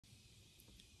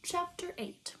Chapter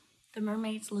 8, The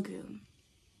Mermaid's Lagoon.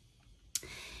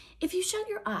 If you shut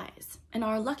your eyes, and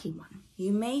are a lucky one,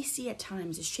 you may see at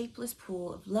times a shapeless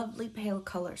pool of lovely pale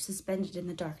color suspended in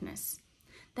the darkness.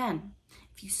 Then,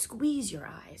 if you squeeze your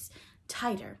eyes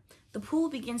tighter, the pool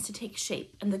begins to take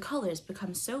shape and the colors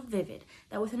become so vivid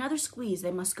that with another squeeze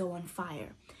they must go on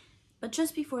fire. But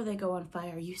just before they go on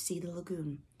fire, you see the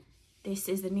lagoon. This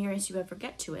is the nearest you ever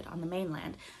get to it on the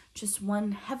mainland, just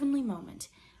one heavenly moment.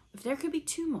 If there could be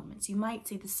two moments, you might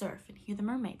see the surf and hear the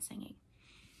mermaid singing.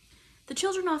 The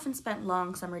children often spent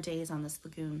long summer days on this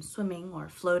lagoon, swimming or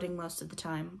floating most of the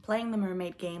time, playing the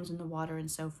mermaid games in the water and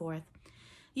so forth.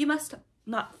 You must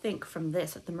not think from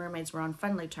this that the mermaids were on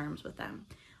friendly terms with them.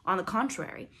 On the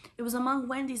contrary, it was among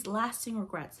Wendy's lasting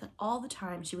regrets that all the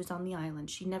time she was on the island,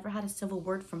 she never had a civil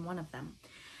word from one of them.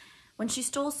 When she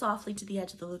stole softly to the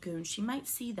edge of the lagoon, she might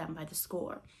see them by the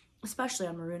score, especially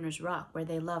on Marooner's Rock, where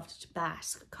they loved to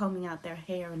bask, combing out their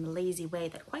hair in a lazy way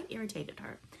that quite irritated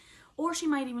her. Or she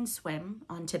might even swim,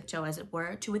 on tiptoe as it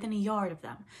were, to within a yard of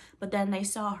them, but then they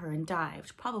saw her and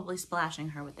dived, probably splashing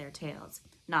her with their tails,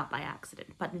 not by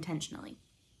accident, but intentionally.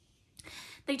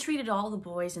 They treated all the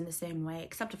boys in the same way,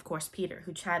 except of course Peter,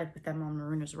 who chatted with them on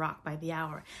Marooner's Rock by the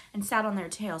hour, and sat on their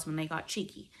tails when they got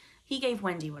cheeky. He gave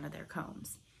Wendy one of their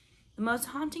combs. The most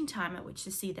haunting time at which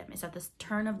to see them is at the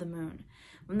turn of the moon,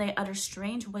 when they utter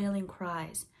strange wailing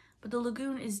cries. But the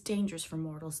lagoon is dangerous for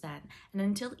mortals then, and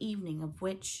until the evening of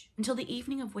which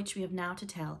we have now to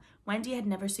tell, Wendy had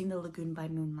never seen the lagoon by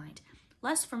moonlight.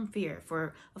 Less from fear,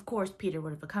 for of course Peter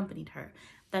would have accompanied her,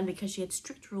 than because she had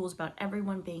strict rules about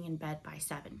everyone being in bed by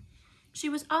 7. She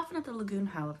was often at the lagoon,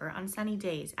 however, on sunny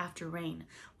days after rain,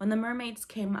 when the mermaids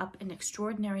came up in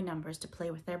extraordinary numbers to play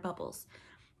with their bubbles.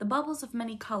 The bubbles of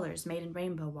many colors made in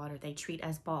rainbow water they treat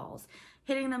as balls,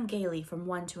 hitting them gaily from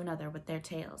one to another with their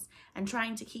tails, and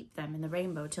trying to keep them in the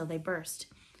rainbow till they burst.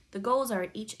 The goals are at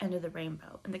each end of the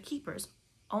rainbow, and the keepers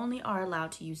only are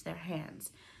allowed to use their hands.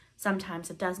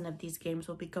 Sometimes a dozen of these games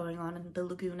will be going on in the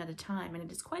lagoon at a time, and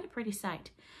it is quite a pretty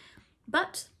sight.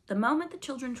 But the moment the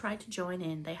children tried to join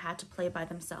in, they had to play by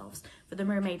themselves, for the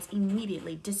mermaids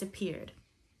immediately disappeared.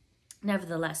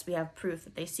 Nevertheless, we have proof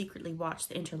that they secretly watched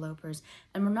the interlopers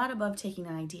and were not above taking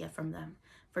an idea from them,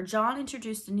 for John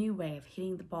introduced a new way of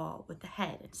hitting the ball with the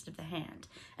head instead of the hand,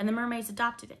 and the mermaids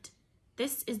adopted it.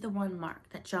 This is the one mark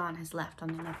that John has left on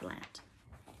the Neverland.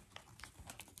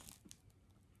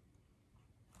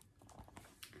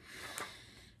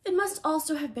 It must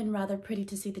also have been rather pretty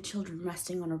to see the children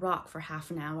resting on a rock for half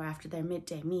an hour after their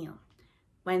midday meal.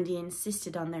 Wendy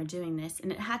insisted on their doing this,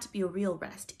 and it had to be a real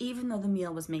rest, even though the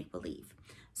meal was make-believe.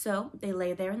 So they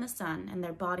lay there in the sun, and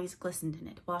their bodies glistened in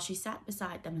it, while she sat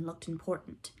beside them and looked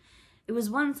important. It was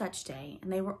one such day,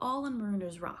 and they were all on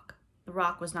Marooner's Rock. The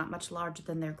rock was not much larger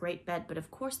than their great bed, but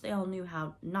of course they all knew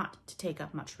how not to take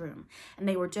up much room, and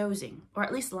they were dozing, or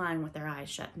at least lying with their eyes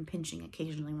shut and pinching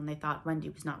occasionally when they thought Wendy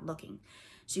was not looking.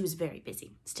 She was very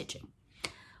busy, stitching.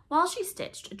 While she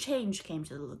stitched, a change came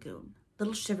to the lagoon.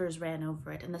 Little shivers ran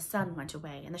over it, and the sun went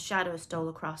away, and the shadows stole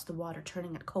across the water,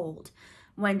 turning it cold.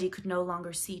 Wendy could no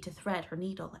longer see to thread her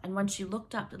needle, and when she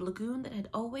looked up, the lagoon that had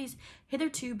always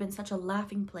hitherto been such a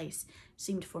laughing place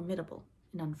seemed formidable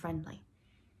and unfriendly.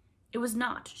 It was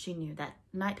not, she knew, that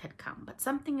night had come, but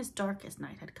something as dark as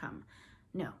night had come.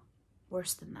 No,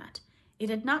 worse than that.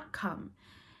 It had not come,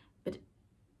 but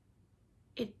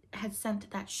it had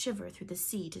sent that shiver through the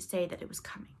sea to say that it was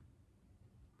coming.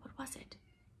 What was it?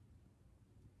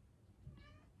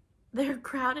 There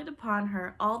crowded upon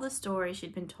her all the stories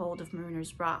she'd been told of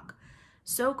Marooner's Rock,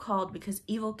 so called because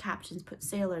evil captains put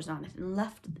sailors on it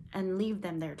and leave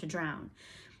them there to drown.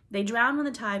 They drown when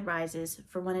the tide rises,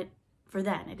 for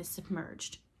then it is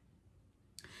submerged.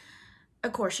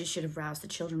 Of course, she should have roused the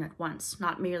children at once,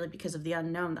 not merely because of the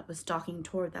unknown that was stalking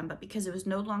toward them, but because it was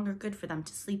no longer good for them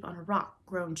to sleep on a rock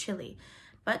grown chilly.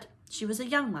 But she was a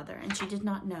young mother, and she did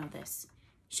not know this.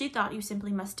 She thought you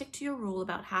simply must stick to your rule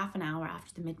about half an hour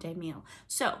after the midday meal.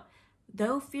 So,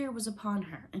 though fear was upon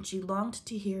her, and she longed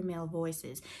to hear male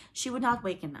voices, she would not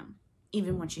waken them.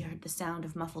 Even when she heard the sound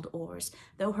of muffled oars,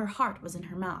 though her heart was in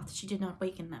her mouth, she did not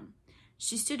waken them.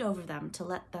 She stood over them to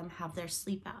let them have their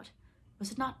sleep out. Was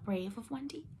it not brave of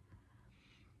Wendy?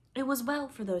 It was well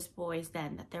for those boys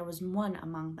then that there was one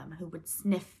among them who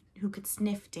could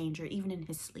sniff danger even in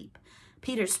his sleep.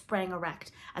 Peter sprang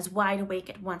erect, as wide awake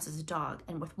at once as a dog,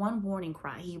 and with one warning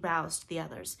cry he roused the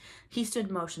others. He stood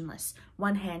motionless,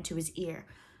 one hand to his ear.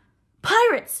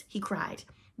 "Pirates!" he cried.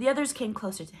 The others came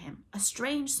closer to him. A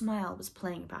strange smile was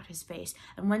playing about his face,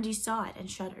 and Wendy saw it and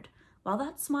shuddered. While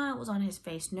that smile was on his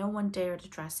face, no one dared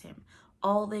address him.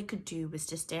 All they could do was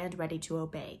to stand ready to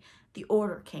obey, The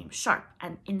order came, sharp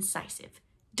and incisive.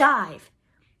 Dive!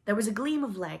 There was a gleam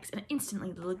of legs, and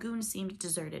instantly the lagoon seemed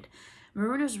deserted.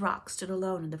 Maruna's rock stood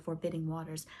alone in the forbidding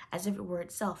waters, as if it were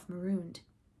itself marooned.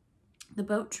 The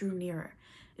boat drew nearer.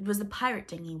 It was the pirate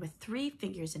dinghy with 3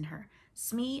 figures in her,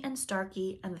 Smee and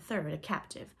Starkey, and the third a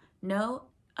captive, no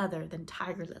other than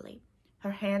Tiger Lily.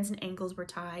 Her hands and ankles were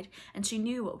tied, and she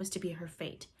knew what was to be her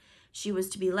fate. She was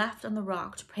to be left on the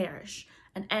rock to perish,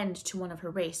 an end to one of her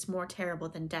race more terrible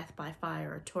than death by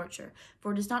fire or torture,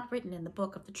 for it is not written in the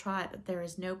book of the tribe that there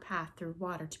is no path through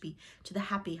water to the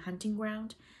happy hunting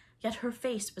ground. Yet her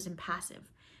face was impassive.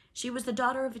 She was the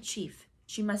daughter of a chief.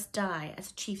 She must die as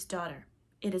a chief's daughter.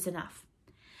 It is enough.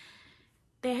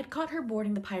 They had caught her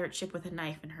boarding the pirate ship with a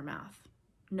knife in her mouth.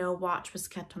 No watch was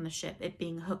kept on the ship, it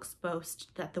being Hook's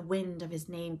boast that the wind of his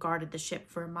name guarded the ship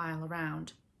for a mile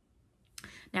around.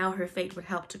 Now her fate would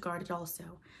help to guard it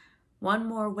also. One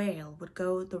more whale would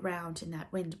go the round in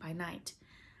that wind by night.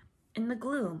 In the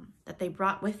gloom that they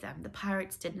brought with them, the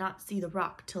pirates did not see the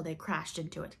rock till they crashed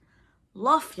into it.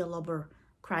 "Luff, you lubber!"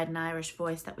 cried an Irish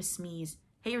voice that was Smee's.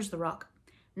 "Here's the rock.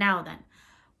 Now then,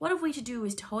 what have we to do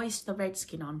is to hoist the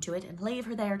redskin onto it and leave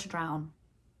her there to drown."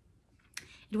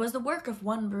 It was the work of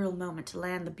one brutal moment to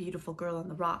land the beautiful girl on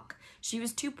the rock. She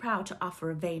was too proud to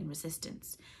offer a vain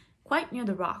resistance. Quite near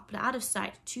the rock, but out of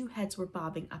sight, 2 heads were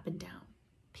bobbing up and down.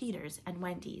 Peter's and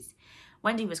Wendy's.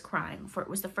 Wendy was crying, for it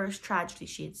was the first tragedy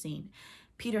she had seen.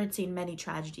 Peter had seen many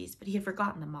tragedies, but he had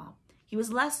forgotten them all. He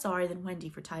was less sorry than Wendy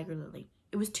for Tiger Lily.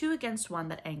 It was 2 against 1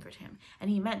 that angered him, and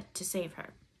he meant to save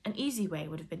her. An easy way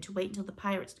would have been to wait until the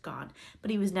pirates had gone, but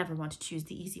he was never one to choose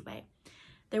the easy way.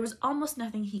 There was almost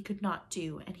nothing he could not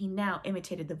do, and he now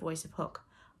imitated the voice of Hook.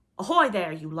 "Ahoy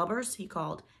there, you lubbers!" he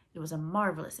called. It was a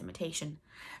marvelous imitation.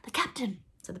 "The captain!"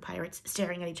 said the pirates,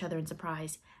 staring at each other in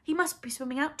surprise. "He must be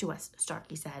swimming out to us,"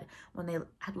 Starkey said, when they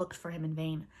had looked for him in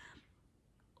vain.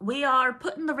 "We are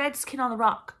putting the redskin on the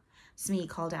rock," Smee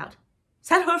called out.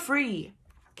 "Set her free,"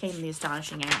 came the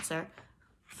astonishing answer.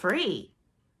 "Free?"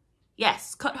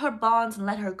 "Yes, cut her bonds and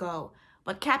let her go.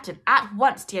 But, Captain, at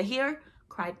once, d'ye hear?"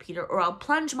 cried Peter, "or I'll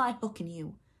plunge my hook in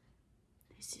you."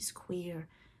 "This is queer,"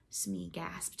 Smee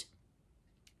gasped.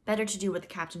 "Better to do what the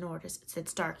captain orders," said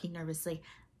Starkey nervously.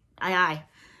 "Aye, aye,"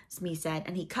 Smee said,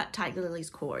 and he cut Tiger Lily's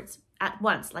cords. At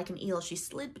once, like an eel, she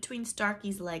slid between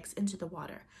Starkey's legs into the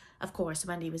water. Of course,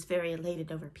 Wendy was very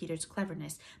elated over Peter's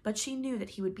cleverness, but she knew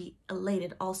that he would be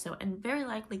elated also, and very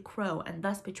likely crow and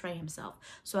thus betray himself,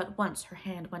 so at once her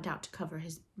hand went out to cover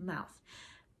his mouth.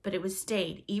 But it was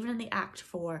stayed, even in the act,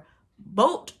 for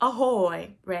 "Boat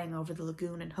ahoy!" rang over the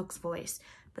lagoon in Hook's voice,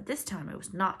 but this time it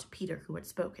was not Peter who had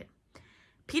spoken.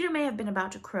 Peter may have been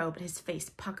about to crow, but his face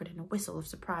puckered in a whistle of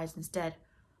surprise instead.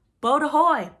 "Boat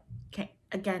ahoy!"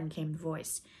 Again came the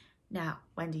voice. Now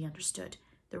Wendy understood.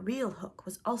 The real Hook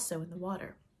was also in the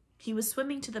water. He was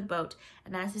swimming to the boat,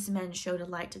 and as his men showed a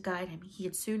light to guide him, he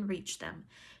had soon reached them.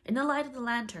 In the light of the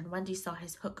lantern, Wendy saw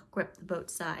his hook grip the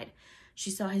boat's side.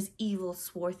 She saw his evil,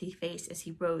 swarthy face as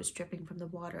he rose, dripping from the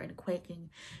water and quaking.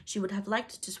 She would have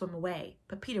liked to swim away,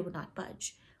 but Peter would not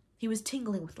budge. He was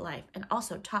tingling with life, and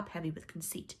also top-heavy with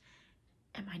conceit.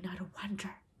 "Am I not a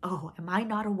wonder? Oh, am I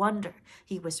not a wonder?"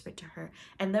 he whispered to her,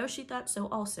 and though she thought so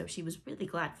also, she was really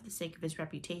glad for the sake of his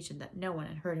reputation that no one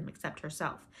had heard him except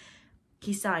herself.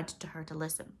 He signed to her to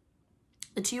listen.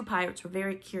 The 2 pirates were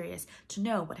very curious to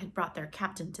know what had brought their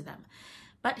captain to them,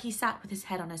 but he sat with his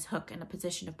head on his hook in a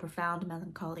position of profound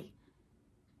melancholy.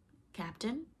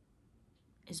 "Captain,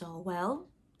 is all well?"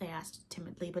 they asked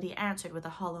timidly, but he answered with a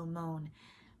hollow moan.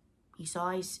 "He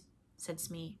sighs," said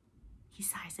Smee. "He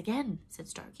sighs again," said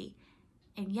Starkey.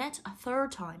 "And yet a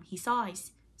 3rd time he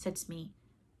sighs," said Smee.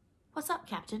 "What's up,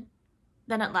 Captain?"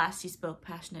 Then at last he spoke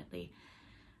passionately.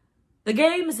 "The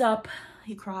game is up,"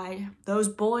 he cried. "Those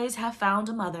boys have found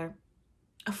a mother."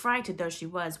 Affrighted though she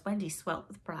was, Wendy swelled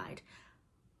with pride.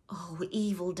 "Oh,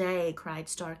 evil day," cried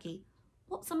Starkey.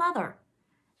 "What's a mother?"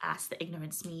 asked the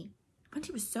ignorant Smee.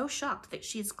 Wendy was so shocked that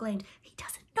she exclaimed, "He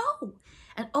doesn't know!"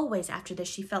 And always after this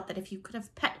she felt that if you could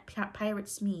have pet Pirate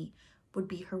Smee would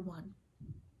be her one.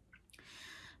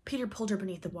 Peter pulled her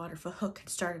beneath the water, for Hook had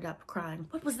started up, crying,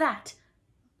 "What was that?"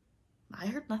 "I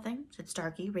heard nothing," said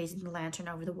Starkey, raising the lantern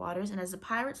over the waters, and as the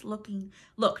pirates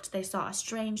looked, they saw a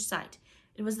strange sight.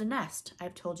 It was the nest I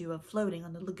have told you of floating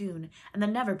on the lagoon, and the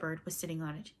Neverbird was sitting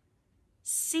on it.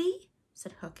 "See,"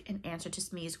 said Hook in answer to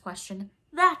Smee's question,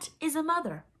 "that is a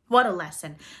mother." What a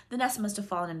lesson! The nest must have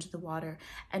fallen into the water,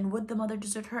 and would the mother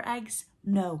desert her eggs?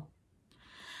 No.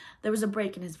 There was a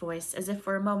break in his voice, as if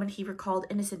for a moment he recalled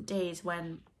innocent days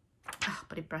when...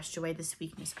 but he brushed away the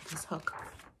sweetness of his hook.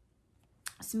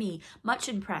 Smee, much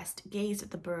impressed, gazed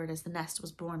at the bird as the nest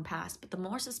was borne past, but the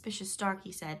more suspicious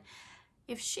Starkey said,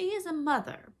 "If she is a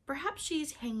mother, perhaps she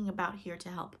is hanging about here to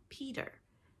help Peter."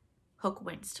 Hook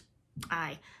winced.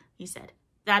 "Aye," he said,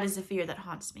 "that is a fear that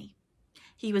haunts me."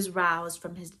 He was roused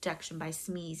from his dejection by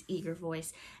Smee's eager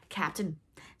voice. "Captain,"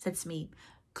 said Smee,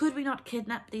 "could we not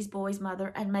kidnap these boys'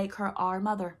 mother and make her our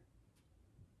mother?"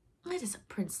 "It is a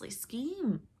princely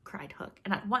scheme," cried Hook,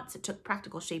 and at once it took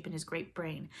practical shape in his great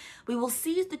brain. "We will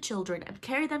seize the children and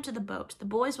carry them to the boat. The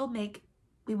boys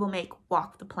we will make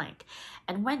walk the plank,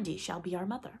 and Wendy shall be our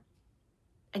mother."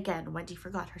 Again Wendy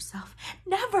forgot herself.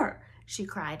 "Never!" she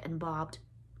cried and bobbed.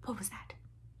 What was that?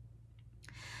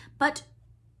 But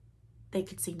they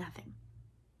could see nothing.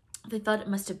 They thought it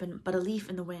must have been but a leaf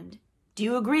in the wind. "Do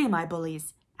you agree, my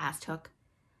bullies?" asked Hook.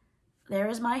 "There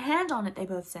is my hand on it," they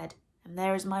both said, "and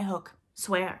there is my hook.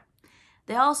 Swear."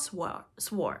 They all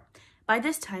swore. By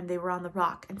this time they were on the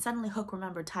rock, and suddenly Hook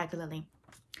remembered Tiger Lily.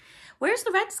 "Where's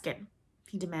the redskin?"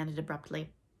 he demanded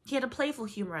abruptly. He had a playful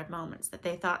humor at moments, that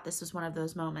they thought this was one of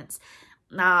those moments.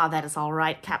 "Ah, that is all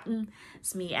right, Captain,"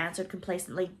 Smee answered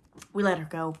complacently. "We let her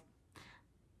go."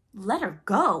 "Let her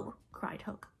go?" cried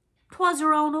Hook. "'Twas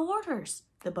your own orders,"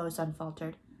 the boatswain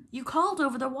faltered. "You called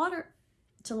over the water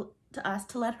to us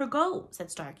to let her go," said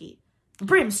Starkey.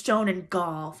 "Brimstone and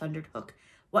gall," thundered Hook.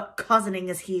 "What cozening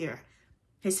is here?"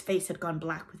 His face had gone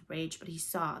black with rage, but he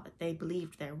saw that they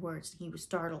believed their words, and he was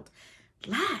startled.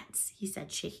 "Lads," he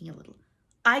said, shaking a little,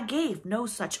 "I gave no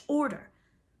such order."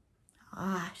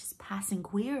 "Ah, it is passing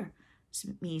queer,"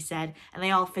 Smee said, and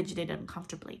they all fidgeted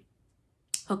uncomfortably.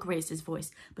 Hook raised his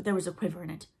voice, but there was a quiver in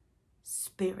it.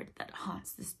 "Spirit that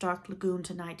haunts this dark lagoon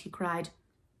tonight," he cried,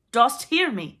 "dost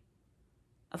hear me?"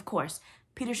 Of course,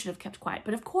 Peter should have kept quiet,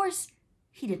 but of course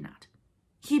he did not.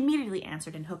 He immediately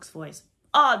answered in Hook's voice,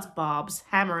 "Odds bobs,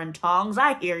 hammer and tongs,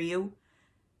 I hear you."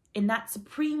 In that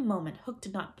supreme moment, Hook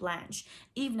did not blanch,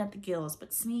 even at the gills,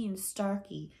 but Smee and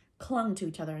Starkey clung to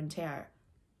each other in terror.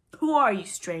 "Who are you,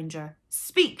 stranger?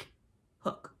 Speak!"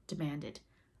 Hook demanded.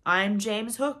 "I'm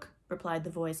James Hook," replied the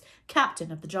voice,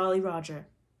 "captain of the Jolly Roger."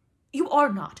 "You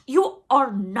are not! You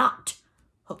are not!"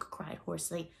 Hook cried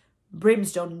hoarsely.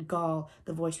 "Brimstone and gall,"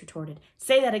 the voice retorted.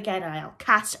 "Say that again, and I'll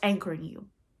cast anchoring you."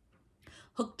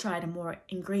 Hook tried a more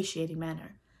ingratiating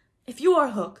manner. "If you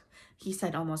are Hook," he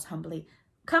said almost humbly,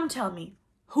 "come tell me,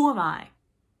 who am I?"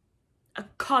 "A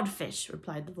codfish,"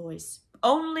 replied the voice.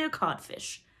 "Only a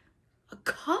codfish." "A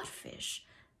codfish?"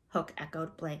 Hook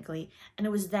echoed blankly, and it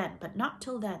was then, but not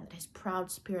till then, that his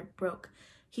proud spirit broke.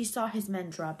 He saw his men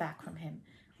draw back from him.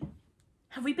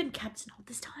 "Have we been captained all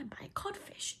this time by a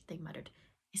codfish?" they muttered.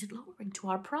 "Is it lowering to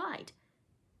our pride?"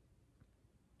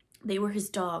 They were his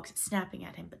dogs, snapping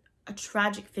at him, but a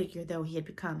tragic figure though he had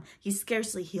become, he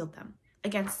scarcely healed them.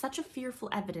 Against such a fearful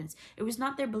evidence, it was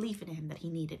not their belief in him that he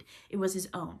needed, it was his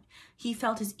own. He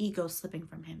felt his ego slipping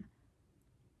from him.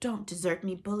 "Don't desert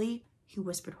me, bully," he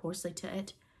whispered hoarsely to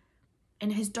it.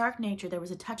 In his dark nature there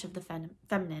was a touch of the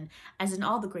feminine, as in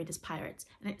all the greatest pirates,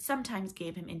 and it sometimes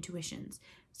gave him intuitions.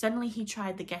 Suddenly he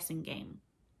tried the guessing game.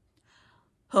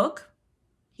 "Hook,"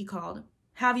 he called,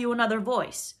 "have you another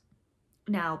voice?"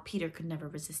 Now Peter could never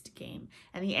resist a game,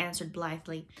 and he answered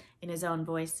blithely in his own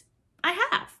voice, "I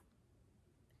have."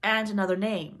 "And another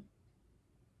name?"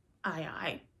 "Aye,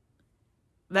 aye."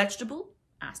 "Vegetable?"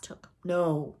 asked Hook.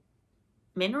 "No."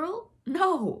 "Mineral?"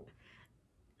 "No."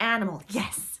 "Animal?"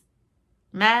 "Yes."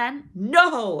 "Man?"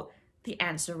 "No." The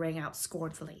answer rang out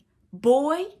scornfully.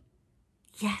 "Boy?"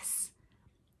 "Yes."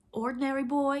 "Ordinary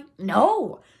boy?"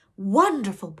 "No."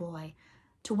 "Wonderful boy."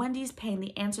 To Wendy's pain,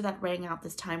 the answer that rang out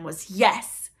this time was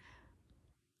yes.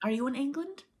 "Are you in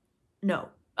England?"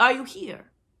 "No." "Are you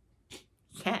here?"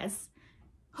 "Yes."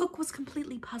 Hook was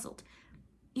completely puzzled.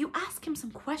 "You ask him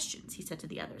some questions," he said to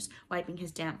the others, wiping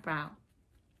his damp brow.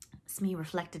 Smee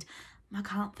reflected. "I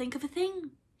can't think of a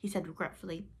thing," he said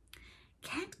regretfully.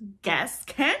 Can't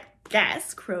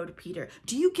guess, crowed Peter.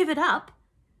 "Do you give it up?"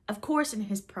 Of course, in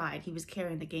his pride, he was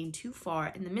carrying the game too far,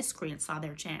 and the miscreants saw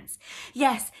their chance.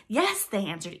 "Yes, yes," they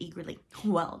answered eagerly.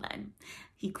 "Well, then,"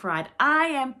 he cried, "I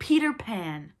am Peter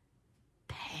Pan."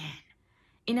 Pan.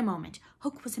 In a moment,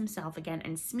 Hook was himself again,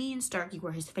 and Smee and Starkey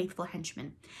were his faithful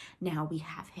henchmen. "Now we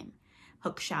have him,"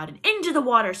 Hook shouted. "Into the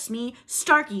water, Smee!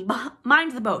 Starkey,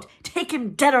 mind the boat! Take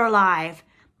him dead or alive!"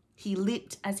 He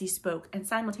leaped as he spoke, and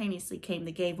simultaneously came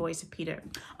the gay voice of Peter.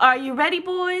 "Are you ready,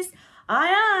 boys?"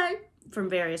 "Aye, aye," from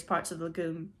various parts of the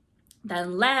lagoon.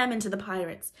 Then lam into the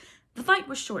pirates. The fight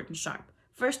was short and sharp.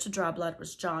 First to draw blood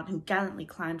was John, who gallantly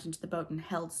climbed into the boat and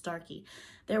held Starkey.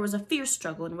 There was a fierce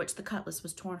struggle in which the cutlass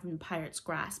was torn from the pirate's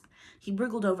grasp. He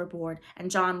wriggled overboard, and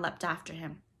John leapt after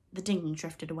him. the dinghy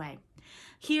drifted away.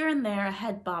 Here and there a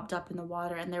head bobbed up in the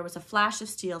water, and there was a flash of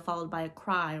steel followed by a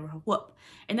cry or a whoop.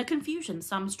 In the confusion,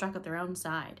 some struck at their own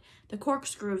side. The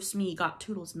corkscrew of Smee got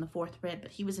Toodles in the fourth rib,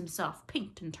 but he was himself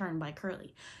pinked and turned by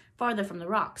Curly. Farther from the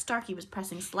rock, Starkey was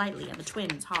pressing slightly, and the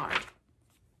twins hard.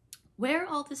 Where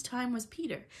all this time was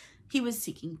Peter? He was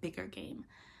seeking bigger game.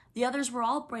 The others were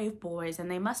all brave boys,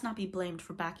 and they must not be blamed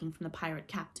for backing from the pirate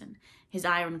captain. His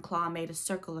iron claw made a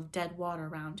circle of dead water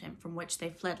round him, from which they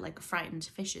fled like frightened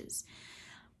fishes.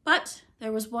 But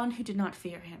there was one who did not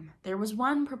fear him. There was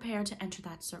one prepared to enter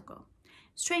that circle.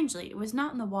 Strangely, it was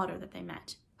not in the water that they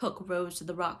met. Hook rose to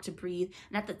the rock to breathe,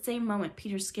 and at that same moment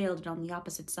Peter scaled it on the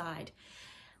opposite side.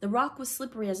 The rock was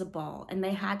slippery as a ball, and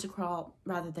they had to crawl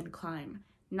rather than climb.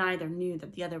 Neither knew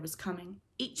that the other was coming.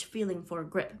 Each feeling for a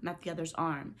grip met the other's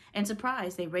arm. In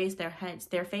surprise, they raised their heads.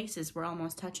 Their faces were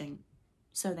almost touching.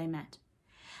 So they met.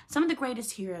 Some of the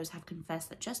greatest heroes have confessed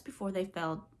that just before they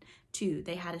fell to,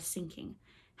 they had a sinking.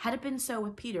 Had it been so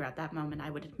with Peter at that moment, I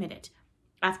would admit it.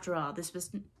 After all, this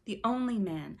was the only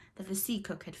man that the sea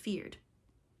cook had feared.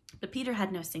 But Peter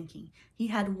had no sinking. He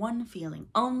had one feeling,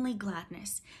 only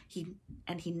gladness. He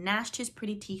gnashed his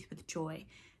pretty teeth with joy.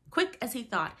 Quick as he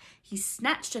thought, he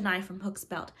snatched a knife from Hook's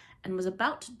belt and was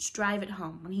about to drive it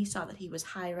home when he saw that he was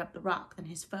higher up the rock than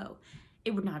his foe.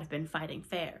 It would not have been fighting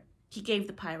fair. He gave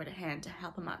the pirate a hand to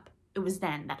help him up. It was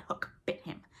then that Hook bit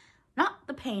him. Not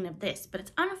the pain of this, but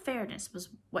its unfairness was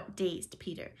what dazed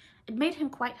Peter. It made him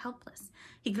quite helpless.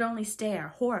 He could only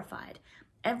stare, horrified.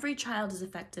 Every child is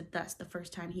affected thus the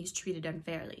first time he is treated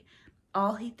unfairly.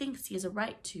 All he thinks he has a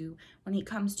right to when he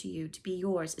comes to you to be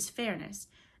yours is fairness.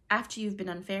 After you've been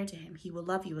unfair to him, he will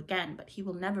love you again, but he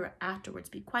will never afterwards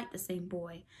be quite the same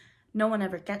boy. No one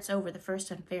ever gets over the first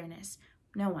unfairness.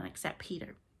 No one except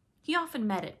Peter. He often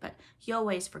met it, but he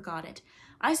always forgot it.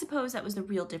 I suppose that was the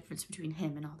real difference between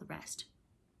him and all the rest.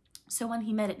 So when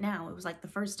he met it now, it was like the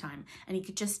first time, and he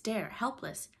could just stare,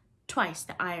 helpless. Twice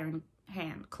the iron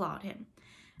hand clawed him.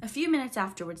 A few minutes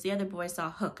afterwards, the other boy saw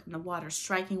Hook in the water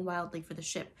striking wildly for the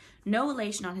ship. No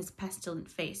elation on his pestilent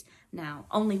face now,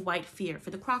 only white fear, for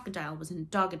the crocodile was in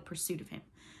dogged pursuit of him.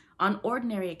 On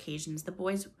ordinary occasions, the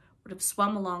boys would have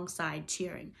swum alongside,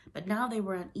 cheering, but now they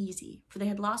were uneasy, for they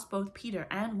had lost both Peter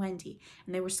and Wendy,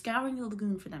 and they were scouring the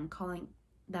lagoon for them, calling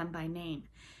them by name.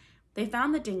 They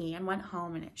found the dinghy and went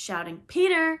home in it, shouting,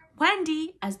 "Peter!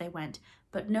 Wendy!" as they went,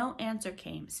 but no answer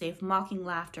came, save mocking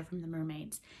laughter from the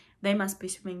mermaids. They must be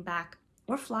swimming back,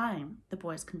 or flying, the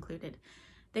boys concluded.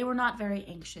 They were not very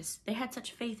anxious. They had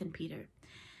such faith in Peter.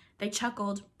 They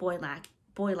chuckled, boylike,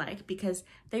 because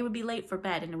they would be late for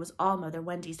bed, and it was all Mother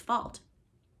Wendy's fault.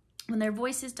 When their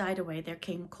voices died away, there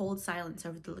came cold silence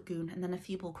over the lagoon, and then a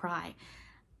feeble cry.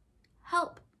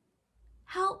 "Help!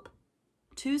 Help!"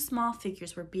 Two small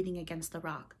figures were beating against the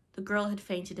rock. The girl had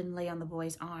fainted and lay on the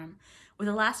boy's arm. With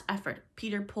a last effort,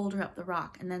 Peter pulled her up the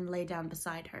rock and then lay down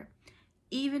beside her.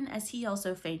 Even as he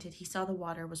also fainted, he saw the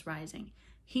water was rising.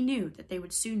 He knew that they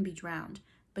would soon be drowned,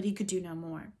 but he could do no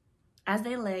more. As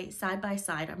they lay side by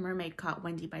side, a mermaid caught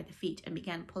Wendy by the feet and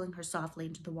began pulling her softly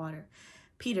into the water.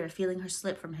 Peter, feeling her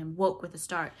slip from him, woke with a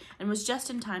start and was just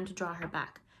in time to draw her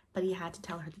back, but he had to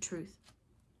tell her the truth.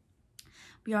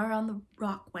 "We are on the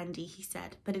rock, Wendy," he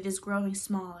said, "but it is growing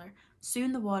smaller.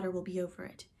 Soon the water will be over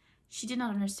it." She did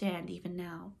not understand even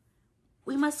now.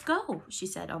 "We must go," she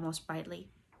said almost brightly.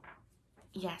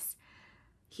 "Yes,"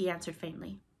 he answered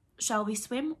faintly. "Shall we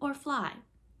swim or fly?"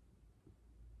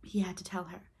 He had to tell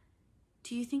her.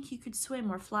 "Do you think you could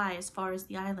swim or fly as far as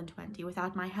the island, Wendy,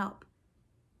 without my help?"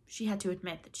 She had to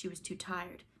admit that she was too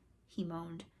tired. He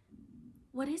moaned.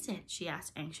 "What is it?" she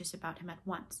asked, anxious about him at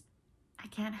once. "I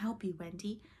can't help you,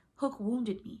 Wendy. Hook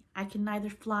wounded me. I can neither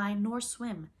fly nor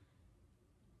swim."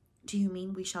 "Do you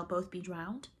mean we shall both be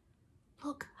drowned?"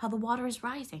 "Look how the water is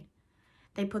rising."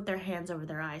 They put their hands over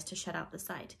their eyes to shut out the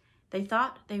sight. They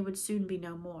thought they would soon be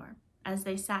no more. As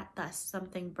they sat thus,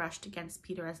 something brushed against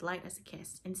Peter as light as a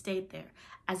kiss, and stayed there,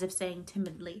 as if saying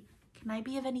timidly, "Can I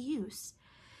be of any use?"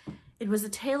 It was the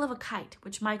tail of a kite,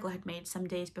 which Michael had made some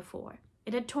days before.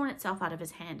 It had torn itself out of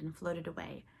his hand and floated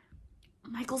away.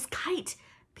 "Michael's kite!"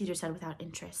 Peter said without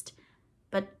interest.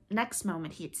 But next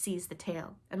moment he had seized the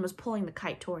tail, and was pulling the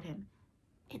kite toward him.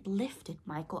 "It lifted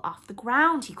Michael off the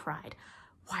ground," he cried.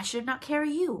 "Why should it not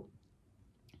carry you?"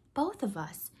 "Both of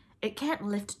us. It can't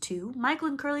lift two. Michael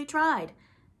and Curly tried."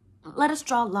 "Let us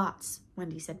draw lots,"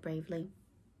 Wendy said bravely.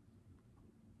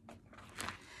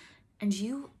 "And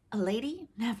you, a lady?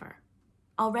 Never."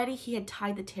 Already he had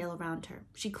tied the tail around her.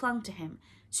 She clung to him.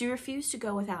 She refused to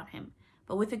go without him.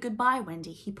 But with a "Goodbye,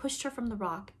 Wendy," he pushed her from the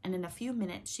rock, and in a few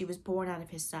minutes she was borne out of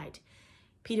his sight.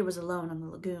 Peter was alone on the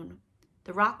lagoon.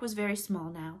 The rock was very small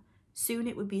now. Soon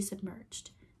it would be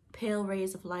submerged. Pale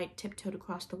rays of light tiptoed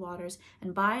across the waters,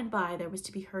 and by there was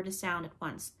to be heard a sound at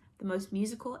once, the most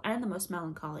musical and the most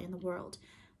melancholy in the world,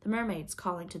 the mermaids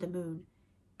calling to the moon.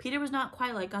 Peter was not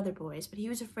quite like other boys, but he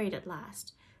was afraid at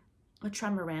last. A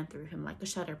tremor ran through him like a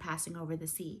shudder passing over the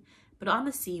sea. But on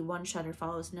the sea, one shudder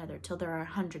follows another till there are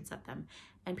hundreds of them,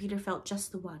 and Peter felt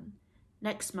just the one.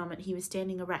 Next moment he was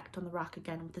standing erect on the rock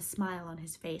again with a smile on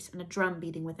his face and a drum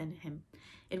beating within him.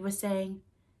 It was saying,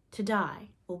 "To die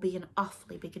will be an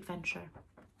awfully big adventure."